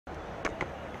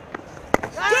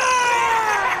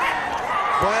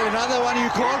Well, another one, you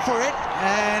call for it,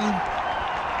 and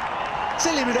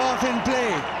still leave it off in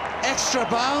play. Extra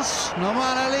bounce,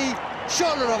 Noman Ali,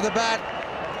 shoulder of the bat,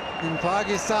 in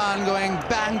Pakistan going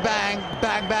bang, bang,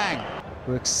 bang, bang.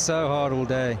 Works so hard all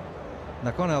day. And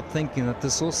I can't help thinking that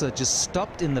this also just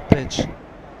stopped in the pitch.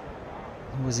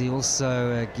 Was he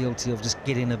also guilty of just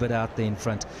getting a bit out there in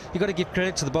front? You've got to give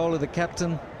credit to the bowler, the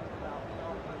captain.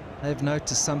 They've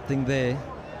noticed something there.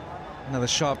 Another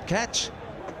sharp catch.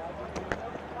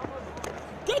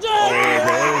 Oh,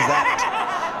 there is that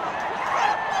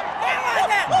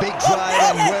big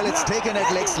drive, and well, it's taken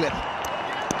at leg slip.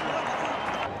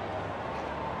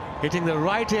 Hitting the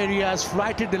right areas,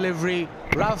 flighted delivery,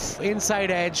 rough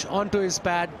inside edge onto his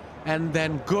pad, and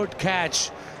then good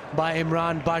catch by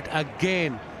Imran, but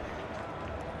again.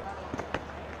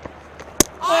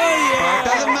 But it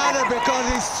doesn't matter because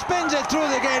he spins it through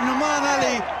the gate. Noman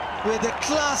Ali with the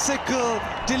classical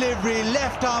delivery,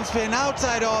 left arm spin,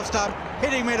 outside off stump,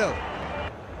 hitting middle.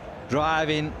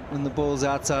 Driving when the ball's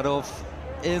outside off,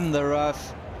 in the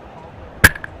rough.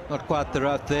 Not quite the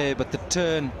rough there, but the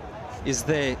turn is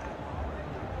there.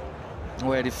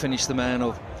 Where to finish the man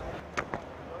off.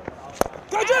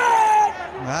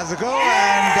 Has a go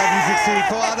and doesn't succeed.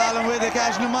 Fawad Alam with the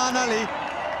catch. Noman Ali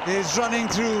is running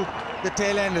through the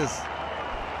tail enders.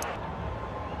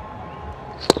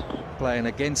 Playing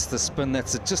against the spin,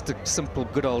 that's just a simple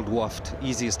good old waft,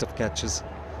 easiest of catches.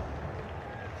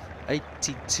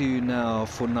 82 now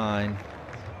for 9.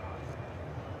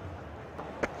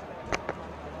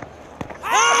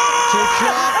 Chip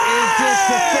shot, is this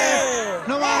the fifth?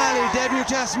 Noman Ali debut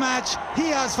test match, he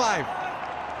has 5.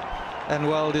 And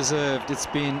well deserved. It's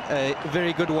been a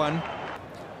very good one.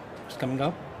 It's coming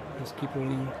up. Just keep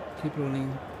rolling, keep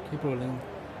rolling, keep rolling.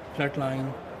 Flat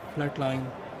line, flat line.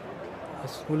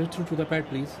 Just roll it through to the pad,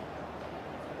 please.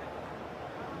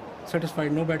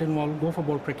 Satisfied, no bat involved. Go for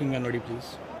ball breaking when ready,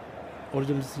 please.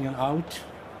 Original decision out.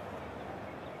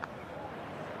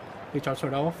 Pitch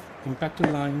outside off. Impact to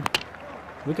the line.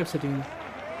 Wicket sitting.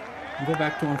 Go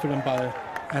back to on-field umpire.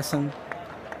 Hassan,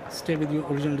 stay with your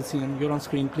original decision. You're on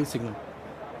screen. Please signal.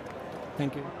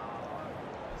 Thank you.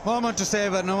 Moment to say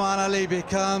that Noman Ali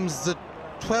becomes the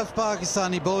 12th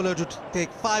Pakistani bowler to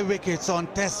take 5 wickets on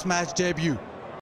test match debut.